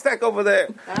there's a haystack over there.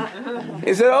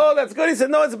 He said, oh, that's good. He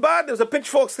said, no, it's bad. There was a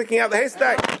pitchfork sticking out the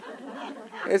haystack.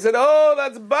 He said, oh,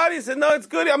 that's bad. He said, no, it's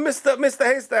good. I missed the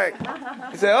haystack.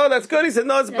 He said, oh, that's good. He said,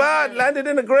 no, it's bad. Landed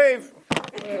in a grave.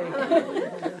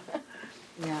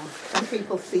 Yeah, some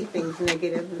people see things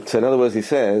negative. So in other words, he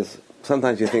says,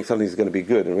 sometimes you think something's going to be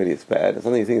good and really it's bad. And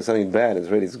sometimes you think something bad and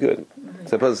really it's good.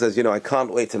 So a person says, I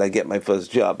can't wait till I get my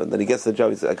first job. And then he gets the job,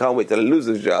 he says, I can't wait till I lose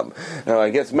this job. And when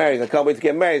he gets married, I can't wait to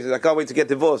get married. He says, I can't wait to get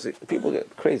divorced. People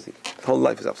get crazy. His whole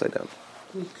life is upside down.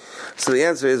 So the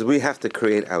answer is we have to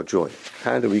create our joy.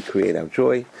 How do we create our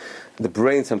joy? The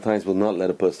brain sometimes will not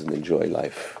let a person enjoy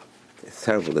life. It's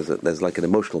terrible. There's like an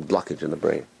emotional blockage in the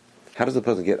brain. How does a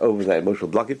person get over that emotional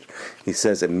blockage? He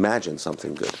says, imagine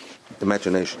something good.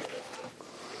 Imagination.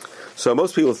 So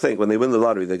most people think when they win the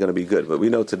lottery they're going to be good, but we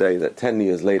know today that 10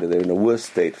 years later they're in a worse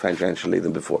state financially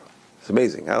than before. It's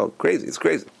amazing. How crazy. It's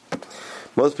crazy.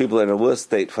 Most people are in a worse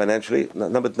state financially.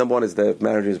 Number one is their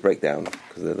marriages break down,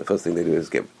 because the first thing they do is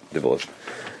get divorced.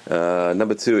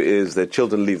 Number two is their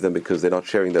children leave them because they're not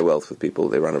sharing their wealth with people.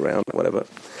 They run around, whatever.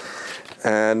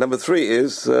 And number three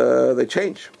is they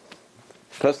change.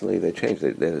 Personally, they change.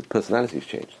 Their personalities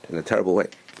changed in a terrible way.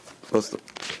 Most of them.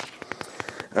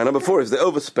 And number four is they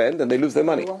overspend and they lose their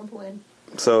money.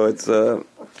 So it's...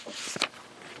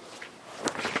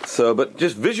 but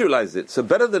just visualize it. So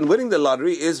better than winning the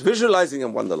lottery is visualizing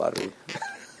and won the lottery.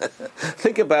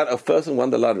 Think about a person won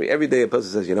the lottery. Every day a person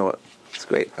says, you know what, it's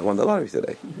great, I won the lottery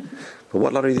today. But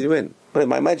what lottery did you win? But in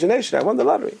my imagination, I won the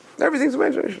lottery. Everything's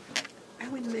imagination. I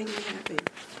wouldn't make me happy.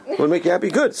 What make you happy?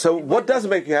 Good. So what does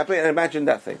make you happy? And imagine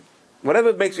that thing.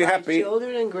 Whatever makes you happy,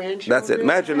 Children and grandchildren. that's it.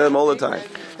 Imagine them all the time.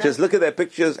 Just look at their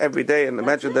pictures every day and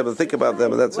imagine them and think about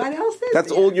them, and that's What it. else is That's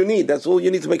there? all you need. That's all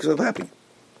you need to make yourself happy.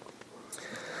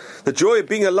 The joy of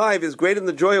being alive is greater than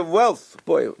the joy of wealth.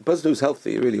 Boy, a person who's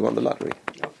healthy really won the lottery.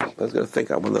 I was going to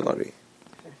think I won the lottery.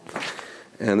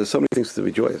 And there's so many things to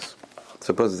be joyous.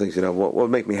 So a person thinks, what would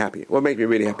make me happy? What would make me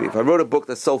really happy? If I wrote a book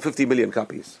that sold 50 million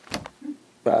copies,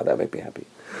 wow, that would make me happy.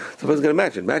 So a person's going to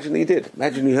imagine that you did.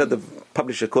 Imagine you heard the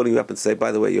publisher calling you up and say,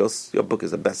 by the way, your book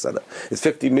is a bestseller. It's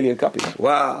 50 million copies.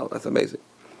 Wow, that's amazing.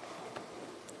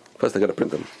 First I got to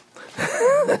print them.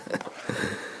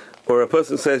 Or a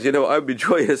person says, I would be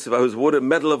joyous if I was awarded a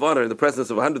Medal of Honor in the presence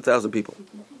of 100,000 people.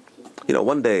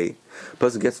 One day, a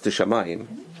person gets to Shamayim,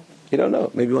 you don't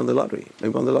know. Maybe won the lottery.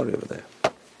 Maybe won the lottery over there. A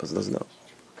person doesn't know.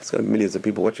 There's going to be millions of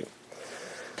people watching.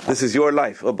 This is your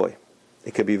life. Oh boy.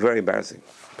 It could be very embarrassing.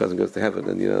 A person goes to heaven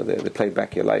and, they play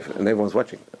back your life and everyone's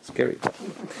watching. That's scary.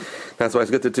 That's why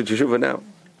it's good to teach Yeshuvah now.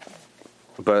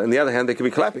 But on the other hand, they could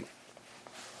be clapping.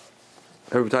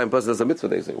 Every time a person does a mitzvah,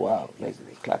 they say, wow, amazing.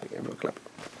 They're clapping. Everyone clapping.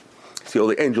 See all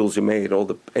the angels you made, all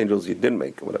the angels you didn't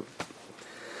make, or whatever.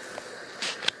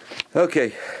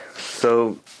 Okay,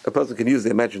 so a person can use the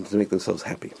imagination to make themselves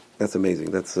happy. That's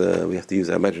amazing. That's we have to use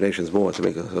our imaginations more to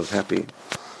make ourselves happy.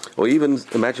 Or even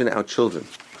imagine our children.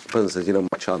 A person says,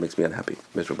 my child makes me unhappy,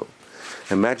 miserable.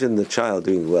 Imagine the child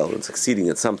doing well and succeeding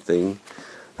at something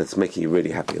that's making you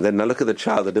really happy. And then now look at the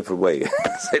child a different way.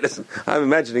 Say, listen, I'm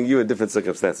imagining you in different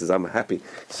circumstances. I'm happy.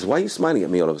 He says, why are you smiling at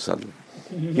me all of a sudden?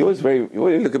 You always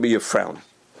look at me, you frown.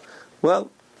 Well,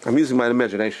 I'm using my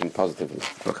imagination positively.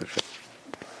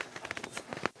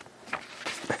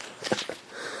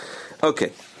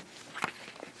 Okay.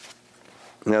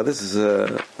 Now this is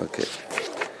okay.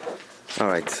 All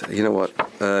right. You know what?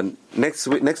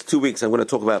 Next 2 weeks, I'm going to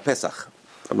talk about Pesach.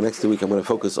 Next 2 weeks, I'm going to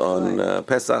focus on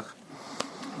Pesach,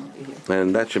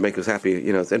 and that should make us happy.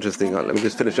 It's interesting. Let me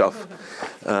just finish off.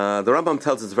 The Rambam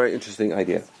tells us a very interesting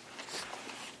idea,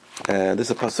 and this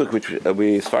is a pasuk which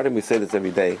we say this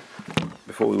every day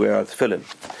before we wear our tefillin,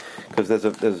 because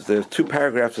there's 2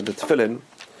 paragraphs in the tefillin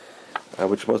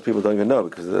which most people don't even know,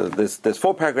 because there's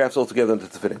 4 paragraphs altogether in the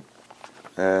tefillin.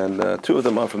 And 2 of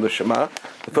them are from the Shema.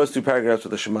 The first 2 paragraphs are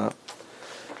the Shema,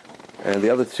 and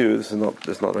the other 2. This is not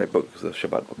the right book. It's the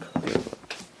Shabbat book.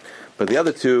 But the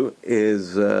other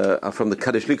 2 are from the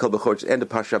Kaddish Li Kol Bechor. It's end of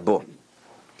Parsha Bo.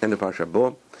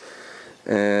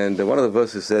 And one of the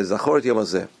verses says, "Zachoret Yom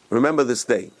Hazeh." Remember this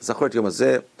day. Zachoret Yom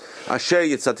Hazeh, Asher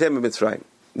Yitzatem Mitzrayim.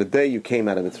 The day you came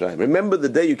out of Mitzrayim. Remember the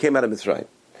day you came out of Mitzrayim.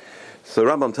 So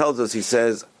Rambam tells us. He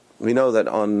says, we know that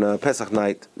on Pesach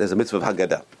night there's a mitzvah of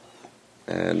Haggadah.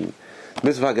 And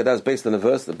mitzvah Haggadah is based on a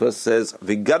verse. The verse says,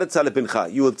 "V'gadatza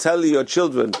lepincha." You will tell your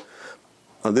children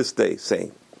on this day,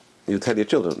 saying, you tell your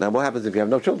children. Now, what happens if you have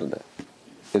no children there?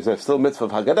 Is there still mitzvah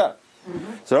of Haggadah?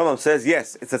 Mm-hmm. So Rambam says,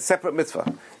 yes, it's a separate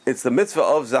mitzvah. It's the mitzvah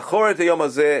of Zachoret Yom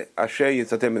Hazeh Asher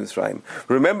Yitzatem Mitzrayim.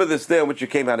 Remember this day on which you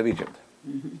came out of Egypt.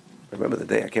 Mm-hmm. Remember the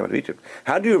day I came out of Egypt.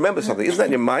 How do you remember something? Isn't that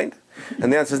in your mind?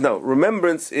 And the answer is no.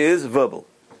 Remembrance is verbal.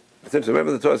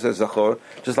 Remember the Torah says Zachor,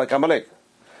 just like Amalek.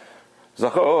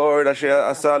 Zachor Asher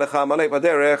Asa Lecha Amalek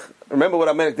Baderech. Remember what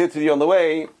Amalek did to you on the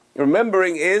way.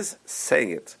 Remembering is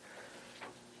saying it.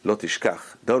 Lo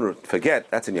tishkach. Don't forget.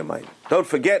 That's in your mind. Don't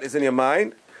forget is in your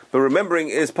mind, but remembering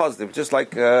is positive. Just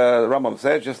like Rambam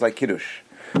said, just like Kiddush.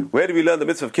 Where do we learn the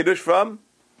mitzvah of Kiddush from?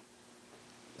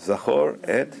 Zachor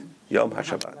et Yom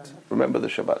HaShabbat. Remember the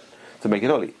Shabbat to make it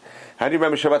holy. How do you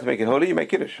remember Shabbat to make it holy? You make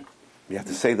Kiddush. You have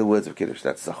to say the words of Kiddush.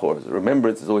 That's Zachor.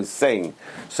 Remembrance is always saying.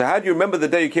 So how do you remember the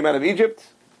day you came out of Egypt?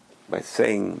 By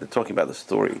talking about the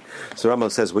story. So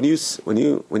Rambam says, when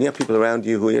you have people around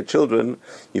you who are your children,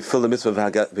 you fill the mitzvah of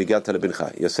V'gadatza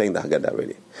lepincha. You're saying the Haggadah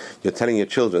really. You're telling your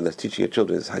children, that's teaching your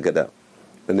children is Haggadah.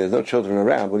 When there's no children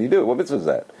around, what do you do? What mitzvah is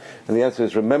that? And the answer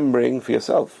is remembering for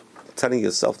yourself. Telling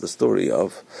yourself the story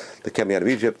of the coming out of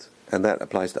Egypt, and that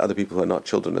applies to other people who are not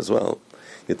children as well.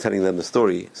 You're telling them the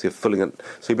story, so you're filling it.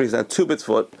 So he brings down 2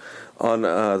 mitzvot on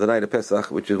the night of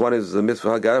Pesach, which is one is the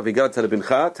mitzvah Haggadah, V'gadatza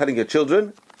lepincha, telling your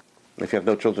children. If you have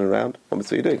no children around, what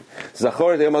mitzvah are you doing?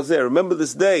 Zachor Yom Hazeh, remember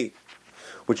this day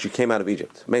which you came out of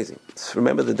Egypt. Amazing.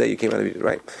 Remember the day you came out of Egypt,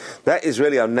 right? That is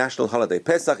really our national holiday.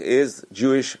 Pesach is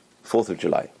Jewish 4th of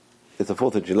July. It's the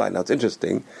 4th of July. Now it's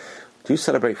interesting. Do you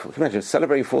celebrate, can you imagine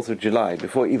celebrating 4th of July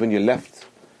before even you left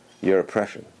your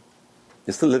oppression?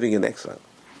 You're still living in exile.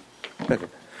 Okay.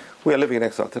 We are living in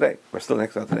exile today. We're still in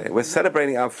exile today. We're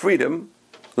celebrating our freedom,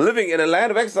 living in a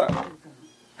land of exile.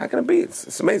 How can it be?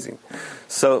 It's amazing.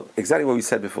 So, exactly what we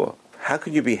said before. How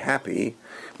could you be happy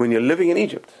when you're living in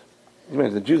Egypt?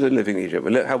 The Jews are living in Egypt.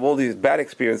 We have all these bad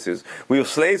experiences. We were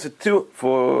slaves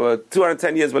for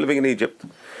 210 years. We're living in Egypt.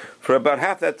 For about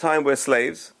half that time, we're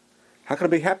slaves. How can I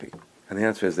be happy? And the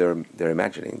answer is they're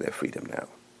imagining their freedom now.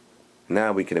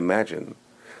 Now we can imagine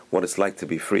what it's like to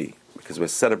be free, because we're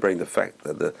celebrating the fact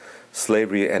that the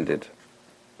slavery ended,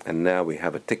 and now we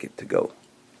have a ticket to go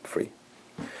free.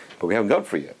 But we haven't gone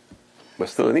free yet. We're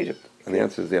still in Egypt. And the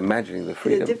answer is they're imagining the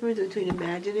freedom. Is there a difference between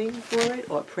imagining for it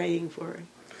or praying for it?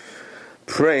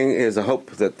 Praying is a hope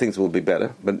that things will be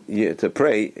better. But to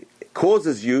pray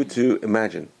causes you to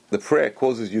imagine. The prayer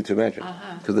causes you to imagine.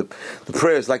 Because the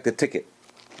prayer is like the ticket.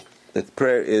 The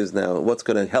prayer is now, what's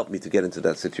going to help me to get into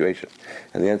that situation?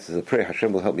 And the answer is the prayer,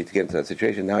 Hashem will help me to get into that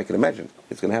situation. Now I can imagine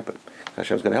it's going to happen.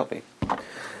 Hashem's going to help me.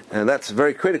 And that's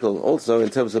very critical also in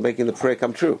terms of making the prayer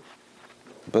come true.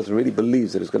 The person really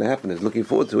believes that it's going to happen, is looking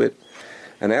forward to it,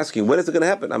 and asking, when is it going to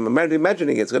happen? I'm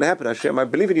imagining it's going to happen. Hashem, I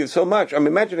believe in you so much. I'm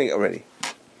imagining it already.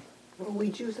 Well, we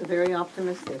Jews are very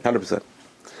optimistic. 100%.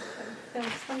 That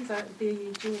explains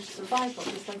the Jewish survival,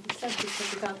 just like you said,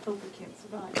 because without hope we can't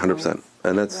survive. 100%.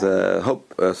 And that's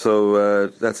hope. So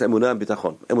that's emunah and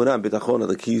bitachon. Emunah and bitachon are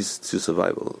the keys to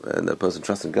survival. And a person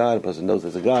trusts in God, a person knows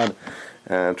there's a God.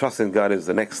 And trust in God is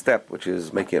the next step, which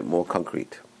is making it more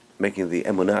concrete. Making the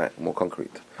emunah more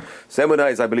concrete. So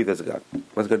emunah is, I believe there's a God.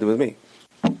 What's it got to do with me?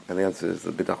 And the answer is,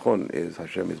 the bitachon is,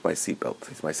 Hashem is my seatbelt.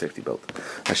 He's my safety belt.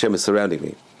 Hashem is surrounding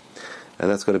me. And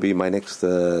that's going to be my next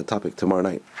topic tomorrow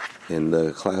night in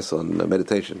the class on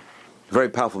meditation. Very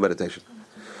powerful meditation.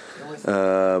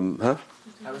 I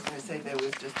was going to say there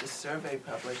was just a survey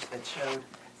published that showed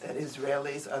that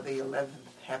Israelis are the 11th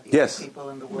happiest people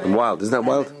in the world. Wild. Isn't that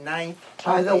wild? And the 9th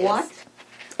Are the what?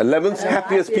 11th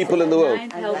happiest people in the world.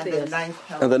 And the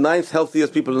 9th And the 9th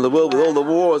healthiest people in the world, with all the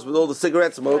wars, with all the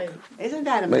cigarette smoke. Isn't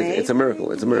that Amazing. amazing? It's a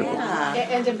miracle. It's a miracle. Yeah.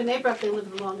 And in B'nai Brak, they live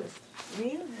the longest.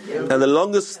 Really? And the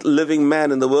longest living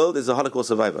man in the world is a Holocaust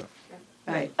survivor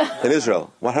Right. in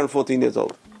Israel, 114 years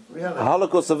old. Really? A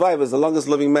Holocaust survivor is the longest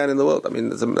living man in the world. I mean,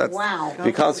 that's, Wow. if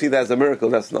you can't see that as a miracle,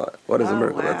 that's not. What is a Oh,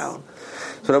 miracle? wow.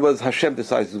 So in other words, Hashem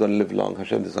decides who's going to live long.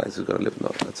 Hashem decides who's going to live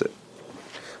long. That's it.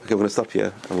 Okay, we're going to stop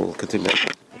here and we'll continue.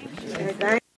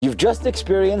 You've just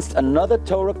experienced another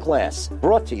Torah class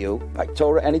brought to you by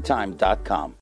TorahAnytime.com.